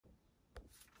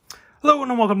Hello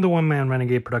and welcome to One Man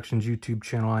Renegade Productions YouTube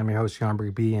channel. I'm your host,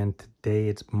 Yonbri B, and today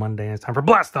it's Monday and it's time for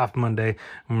Blast Off Monday.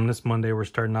 And this Monday we're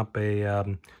starting up a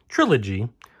trilogy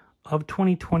of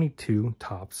 2022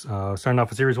 tops. Starting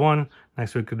off with Series 1,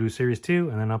 next week we'll do Series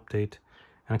 2, and then update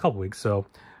in a couple weeks. So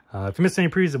if you missed any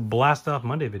previous Blast Off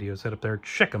Monday videos, head up there,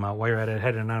 check them out. While you're at it,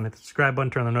 head on down, hit the subscribe button,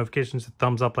 turn on the notifications, hit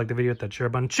thumbs up, like the video, hit that share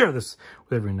button, share this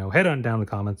with everyone you know. Head on down in the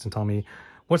comments and tell me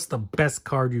what's the best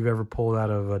card you've ever pulled out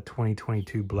of a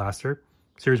 2022 Blaster?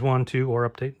 Series 1, 2, or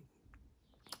update?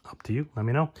 Up to you. Let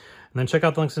me know. And then check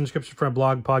out the links in the description for my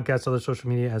blog, podcast, other social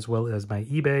media, as well as my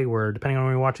eBay, where depending on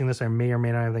when you're watching this, I may or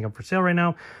may not have anything up for sale right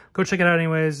now. Go check it out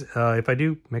anyways. If I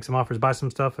do, make some offers, buy some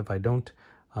stuff. If I don't,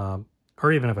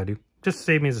 or even if I do, just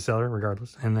save me as a seller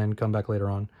regardless, and then come back later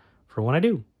on for when I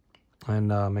do. And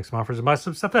make some offers and buy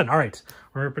some stuff then. All right,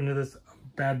 we're up into this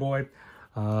bad boy.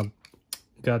 Of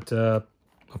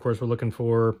course, we're looking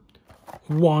for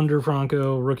Wander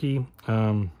Franco, rookie.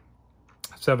 7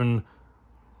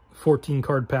 14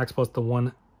 card packs plus the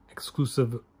 1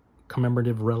 exclusive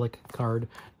commemorative relic card.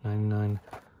 99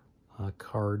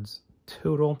 cards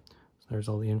total. So there's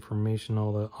all the information,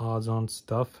 all the odds on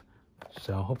stuff.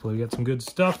 So hopefully we get some good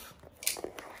stuff.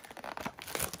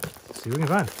 Let's see what we can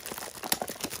find.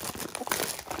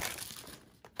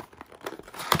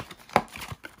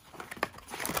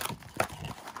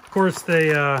 Of course,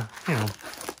 they,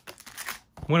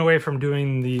 went away from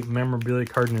doing the memorabilia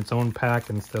card in its own pack.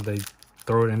 Instead, they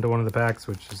throw it into one of the packs,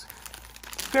 which is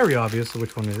very obvious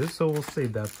which one it is. So we'll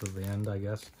save that for the end, I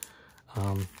guess.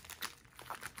 All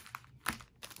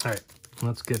right,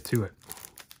 let's get to it.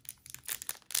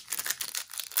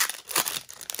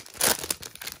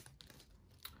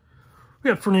 We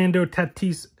got Fernando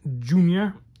Tatis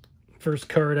Jr. First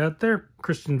card out there.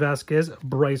 Christian Vasquez,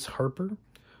 Bryce Harper.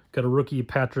 Got a rookie,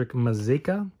 Patrick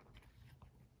Mazeika.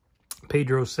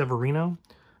 Pedro Severino.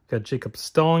 Got Jacob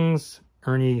Stallings.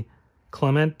 Ernie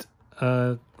Clement,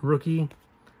 rookie.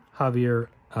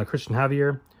 Christian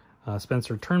Javier.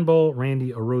 Spencer Turnbull.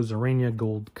 Randy Arozarena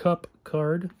Gold Cup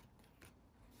card.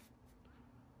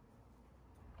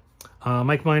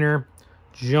 Mike Minor.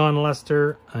 John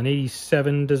Lester. An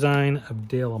 87 design of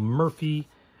Dale Murphy.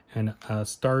 And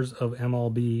Stars of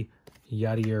MLB,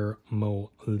 Yadier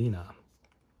Molina.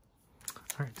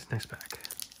 All right, next pack.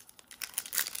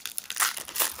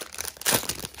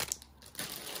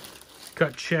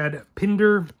 Got Chad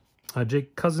Pinder,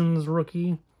 Jake Cousins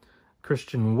rookie,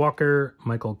 Christian Walker,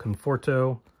 Michael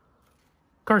Conforto,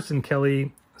 Carson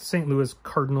Kelly, St. Louis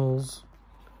Cardinals.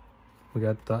 We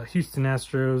got the Houston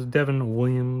Astros, Devin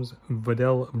Williams,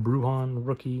 Vidal Brujan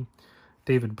rookie,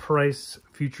 David Price,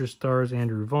 Future Stars,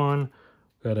 Andrew Vaughn.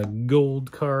 Got a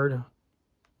gold card.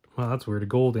 Well, that's weird. A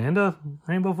gold and a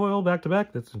rainbow foil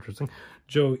back-to-back. That's interesting.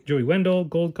 Joey Wendell,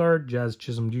 gold card. Jazz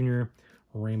Chisholm Jr.,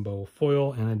 rainbow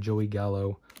foil. And a Joey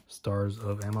Gallo, Stars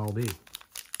of MLB.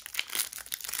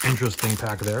 Interesting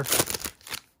pack there.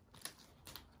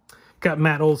 Got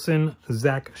Matt Olson,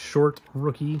 Zach Short,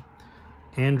 rookie.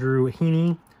 Andrew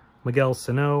Heaney, Miguel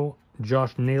Sano,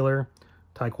 Josh Naylor,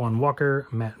 Taekwon Walker,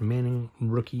 Matt Manning,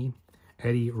 rookie.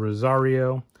 Eddie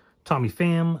Rosario, Tommy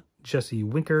Pham, Jesse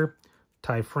Winker,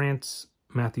 Ty France,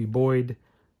 Matthew Boyd,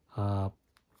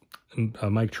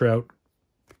 Mike Trout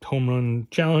home run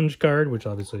challenge card, which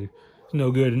obviously is no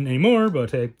good anymore,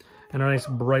 but hey, and a nice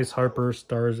Bryce Harper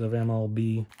Stars of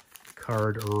MLB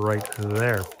card right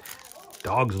there.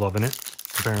 Dog's loving it,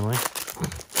 apparently.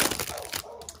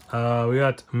 We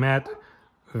got Matt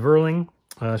Verling,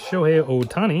 Shohei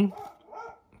Ohtani,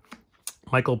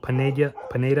 Michael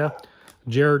Pineda,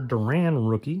 Jared Duran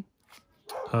rookie,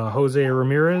 Jose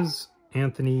Ramirez,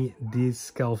 Anthony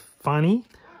DeScalfani,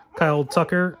 Kyle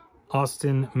Tucker,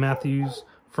 Austin Matthews,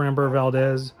 Framber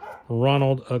Valdez,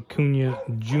 Ronald Acuna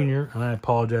Jr. And I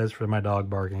apologize for my dog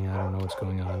barking. I don't know what's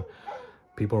going on.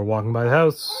 People are walking by the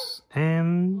house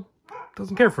and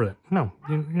doesn't care for it. No,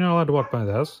 you're not allowed to walk by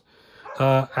the house.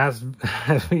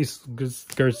 Asvis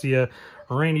Garcia,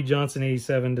 Randy Johnson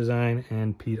 87 design,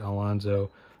 and Pete Alonso,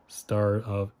 Star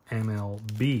of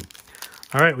MLB.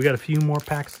 All right, we got a few more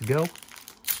packs to go.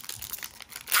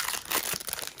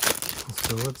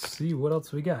 So let's see what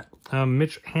else we got.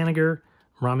 Mitch Haniger,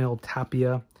 Ramil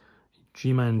Tapia,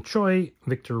 Ji-Man Choi,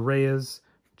 Victor Reyes,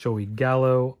 Joey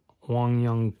Gallo, Wong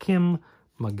Young Kim,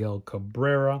 Miguel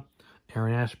Cabrera,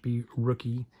 Aaron Ashby,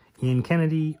 rookie, Ian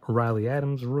Kennedy, Riley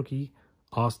Adams, rookie,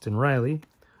 Austin Riley,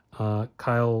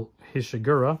 Kyle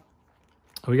Hishigura.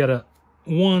 We got a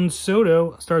Juan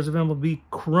Soto, Stars of MLB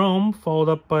Chrome, followed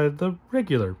up by the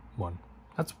regular one.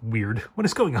 That's weird. What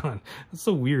is going on? That's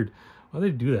so weird. Why do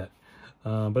they do that?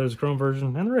 But there's a Chrome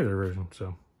version and the regular version,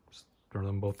 so just throw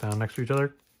them both down next to each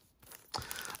other.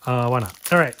 Why not?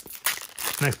 All right,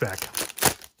 next pack.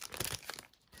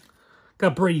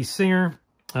 Got Brady Singer,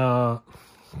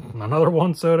 another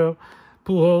Juan Soto,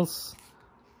 Pujols,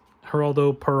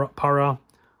 Geraldo Parra,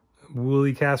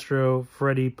 Willie Castro,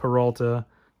 Freddie Peralta,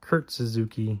 Kurt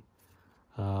Suzuki,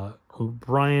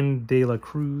 Brian De La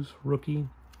Cruz, rookie,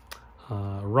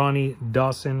 Ronnie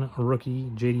Dawson,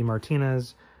 rookie, JD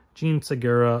Martinez, Gene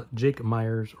Segura, Jake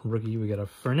Myers, rookie. We got a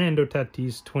Fernando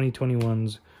Tatis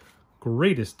 2021's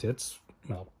greatest hits.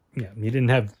 Well, yeah, he didn't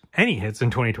have any hits in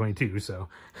 2022, so.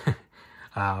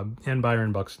 And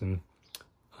Byron Buxton,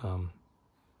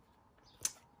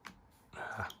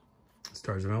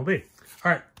 stars of MLB.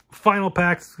 All right, final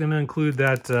pack's going to include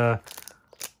that,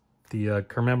 the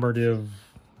commemorative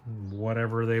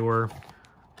whatever they were.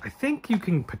 I think you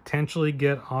can potentially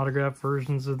get autographed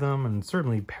versions of them and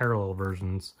certainly parallel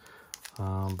versions,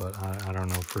 but I don't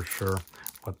know for sure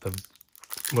what the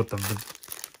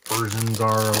versions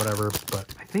are or whatever.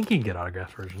 But I think you can get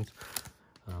autographed versions.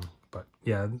 But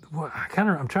yeah, I'm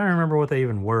trying to remember what they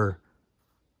even were.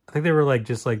 I think they were like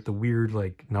just like the weird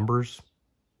like numbers,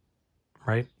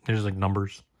 right? They're just like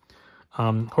numbers.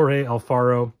 Jorge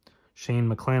Alfaro, Shane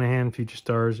McClanahan, Future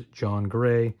Stars, John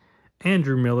Gray,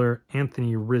 Andrew Miller,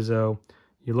 Anthony Rizzo,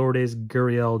 Lourdes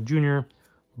Gurriel Jr.,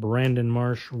 Brandon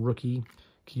Marsh, rookie,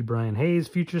 Key Brian Hayes,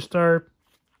 Future Star,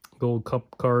 Gold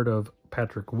Cup card of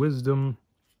Patrick Wisdom,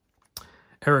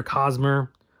 Eric Hosmer,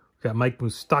 we got Mike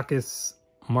Moustakas,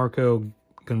 Marco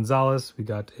Gonzalez. We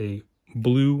got a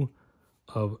blue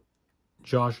of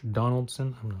Josh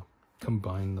Donaldson. I'm going to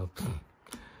combine the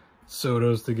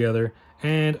Sotos together.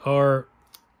 And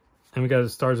we got the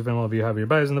Stars of MLB, have your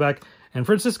bias in the back. And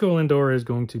Francisco Lindor is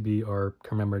going to be our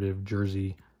commemorative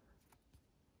jersey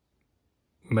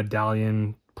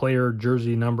medallion, player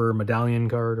jersey number medallion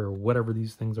card, or whatever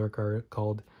these things are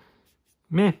called.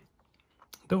 Meh.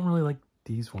 Don't really like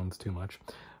these ones too much.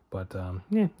 But,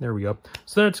 yeah, there we go.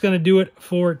 So that's going to do it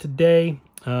for today.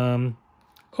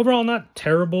 Overall, not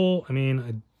terrible. I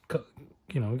mean,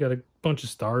 we got a bunch of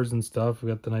stars and stuff. We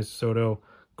got the nice Soto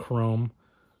chrome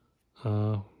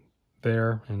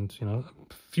there. And, a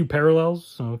few parallels.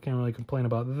 So can't really complain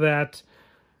about that.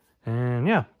 And,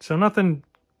 yeah, so nothing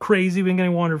crazy. We didn't get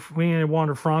any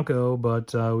Wander Franco,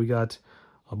 but we got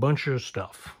a bunch of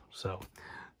stuff. So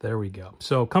there we go.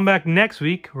 So come back next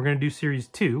week. We're going to do Series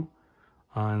 2.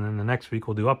 And then the next week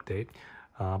we'll do update.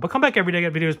 But come back every day.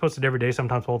 Got videos posted every day,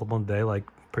 sometimes multiple a day. Like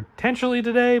potentially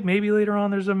today, maybe later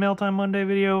on there's a Mail Time Monday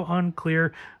video.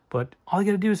 Unclear. But all you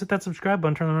got to do is hit that subscribe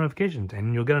button, turn on notifications,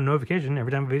 and you'll get a notification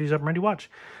every time a video's up and ready to watch.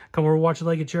 Come over, watch it,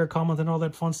 like it, share, comment, and all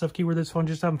that fun stuff. Keyword is fun.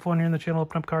 Just having fun here in the channel,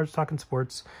 open up cards, talking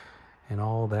sports, and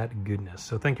all that goodness.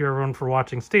 So thank you everyone for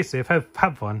watching. Stay safe. Have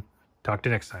fun. Talk to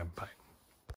you next time. Bye.